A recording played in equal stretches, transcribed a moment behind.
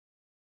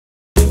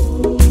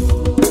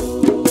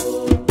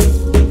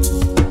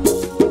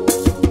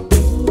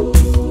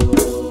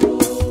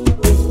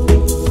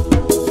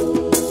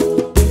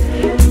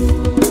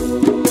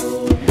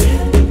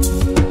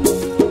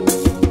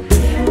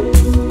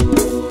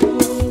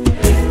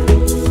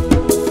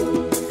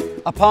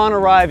Upon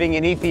arriving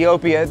in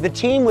Ethiopia, the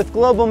team with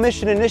Global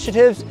Mission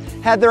Initiatives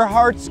had their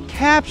hearts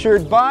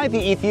captured by the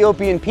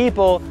Ethiopian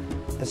people,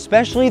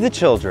 especially the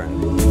children.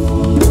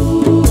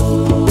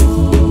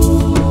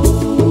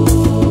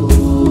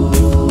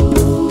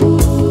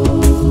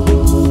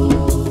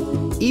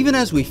 Even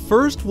as we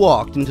first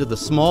walked into the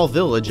small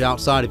village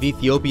outside of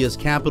Ethiopia's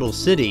capital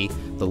city,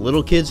 the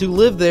little kids who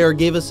live there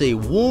gave us a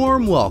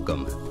warm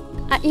welcome.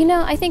 You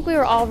know, I think we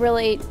were all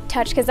really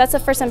touched because that's the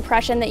first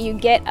impression that you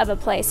get of a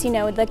place. You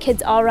know, the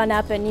kids all run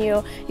up and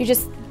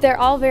they're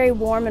all very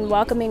warm and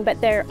welcoming,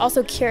 but they're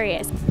also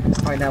curious.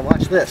 All right, now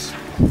watch this.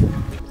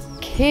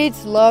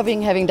 Kids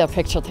loving having their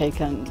picture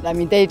taken. I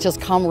mean, they just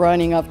come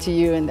running up to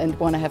you and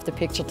want to have the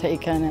picture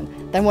taken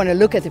and then want to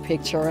look at the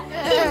picture.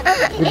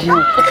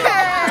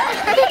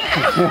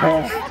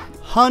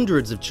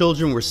 Hundreds of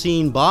children were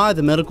seen by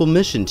the medical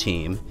mission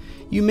team.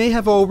 You may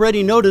have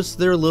already noticed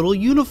their little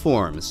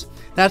uniforms.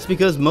 That's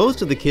because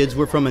most of the kids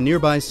were from a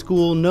nearby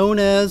school known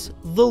as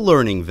the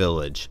Learning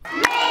Village.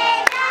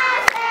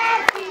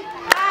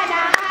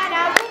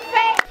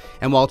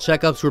 And while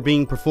checkups were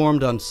being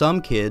performed on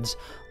some kids,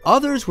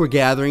 others were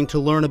gathering to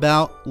learn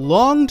about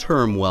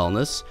long-term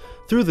wellness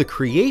through the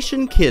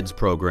Creation Kids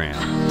program.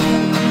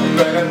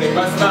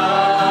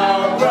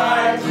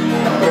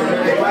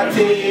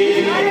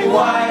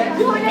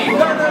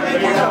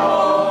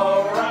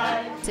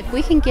 If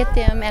we can get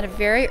them at a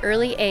very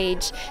early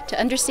age to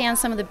understand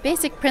some of the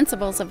basic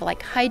principles of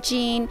like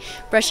hygiene,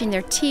 brushing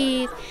their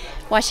teeth,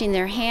 washing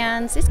their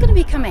hands, it's going to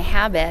become a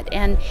habit,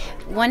 and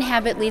one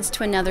habit leads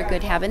to another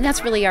good habit, and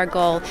that's really our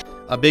goal.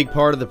 A big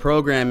part of the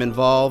program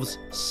involves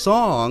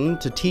song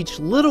to teach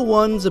little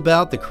ones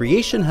about the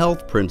creation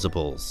health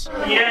principles.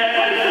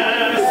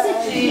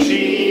 Yes,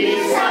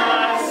 Jesus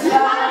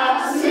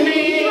loves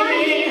me,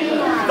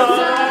 the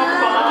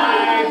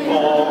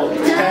Bible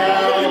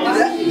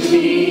tells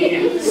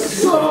me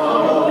so.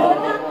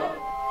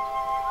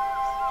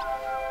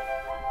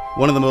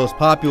 One of the most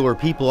popular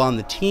people on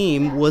the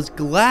team was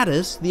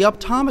Gladys, the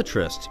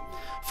optometrist.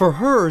 For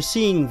her,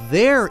 seeing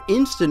their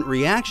instant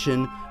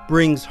reaction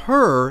brings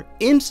her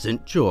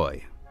instant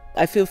joy.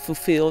 I feel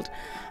fulfilled,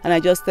 and I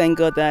just thank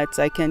God that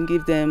I can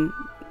give them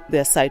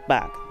their sight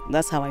back.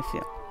 That's how I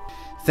feel.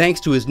 Thanks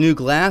to his new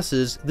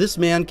glasses, this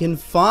man can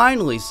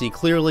finally see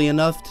clearly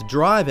enough to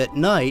drive at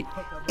night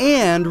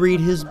and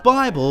read his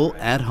Bible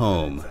at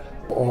home.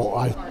 Oh,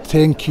 I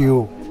thank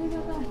you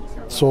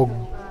so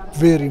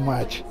very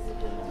much.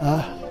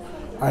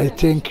 I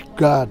thank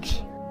God.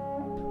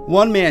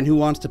 One man who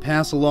wants to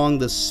pass along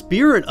the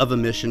spirit of a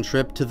mission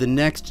trip to the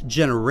next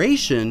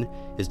generation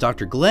is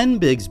Dr. Glenn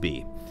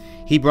Bigsby.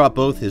 He brought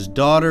both his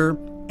daughter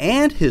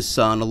and his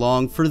son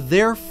along for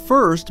their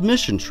first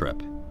mission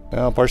trip.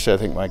 Well, partially I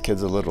think my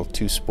kid's a little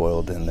too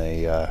spoiled, and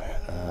they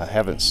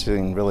haven't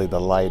seen really the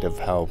light of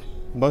how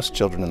most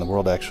children in the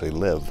world actually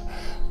live.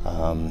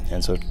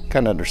 And so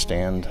kind of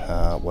understand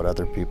what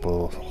other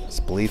people's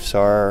beliefs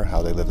are,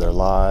 how they live their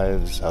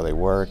lives, how they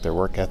work, their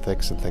work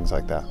ethics, and things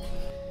like that.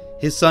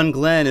 His son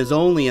Glenn is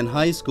only in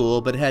high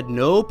school but had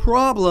no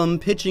problem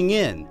pitching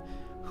in.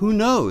 Who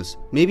knows,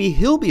 maybe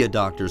he'll be a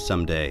doctor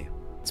someday.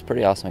 It's a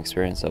pretty awesome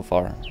experience so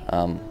far.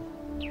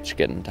 Just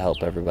getting to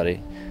help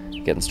everybody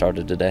getting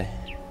started today.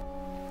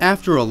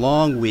 After a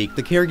long week,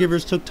 the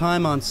caregivers took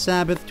time on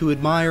Sabbath to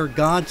admire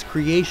God's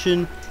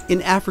creation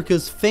in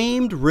Africa's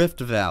famed Rift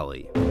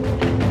Valley.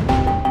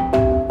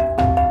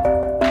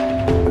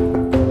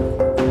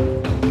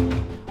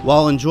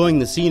 While enjoying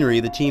the scenery,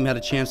 the team had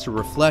a chance to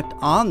reflect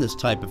on this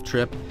type of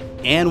trip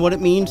and what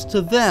it means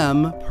to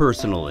them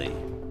personally.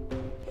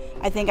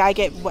 I think I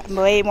get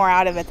way more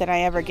out of it than I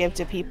ever give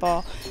to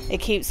people. It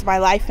keeps my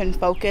life in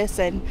focus,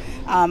 and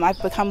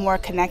I've become more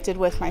connected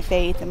with my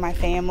faith and my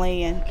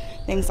family and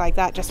things like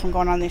that just from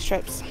going on these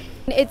trips.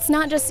 It's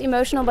not just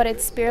emotional, but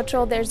it's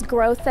spiritual. There's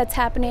growth that's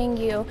happening.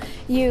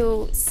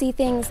 You see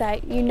things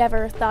that you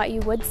never thought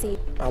you would see.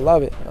 I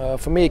love it.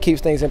 For me, it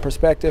keeps things in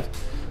perspective.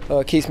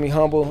 Keeps me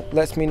humble,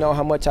 lets me know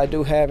how much I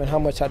do have and how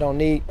much I don't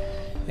need,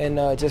 and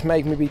just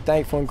makes me be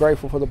thankful and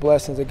grateful for the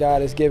blessings that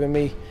God has given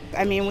me.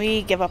 I mean,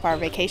 we give up our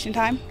vacation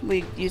time.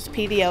 We use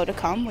PDO to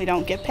come. We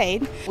don't get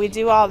paid. We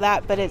do all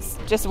that, but it's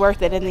just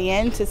worth it in the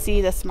end to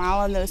see the smile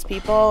on those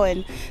people,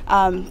 and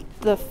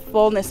the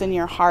fullness in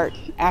your heart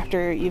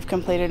after you've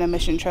completed a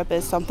mission trip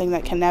is something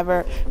that can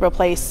never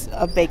replace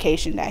a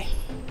vacation day.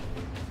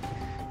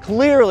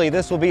 Clearly,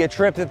 this will be a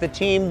trip that the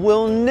team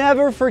will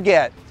never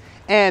forget.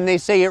 And they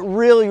say it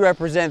really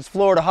represents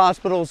Florida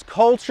Hospital's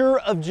culture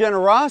of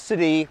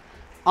generosity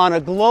on a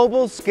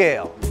global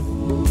scale.